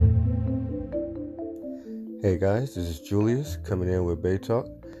Hey guys, this is Julius coming in with Bay Talk.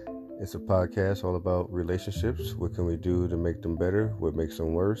 It's a podcast all about relationships. What can we do to make them better? What makes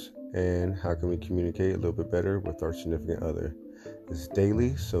them worse? And how can we communicate a little bit better with our significant other? It's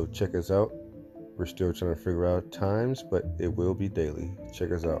daily, so check us out. We're still trying to figure out times, but it will be daily.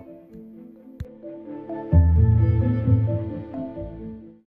 Check us out.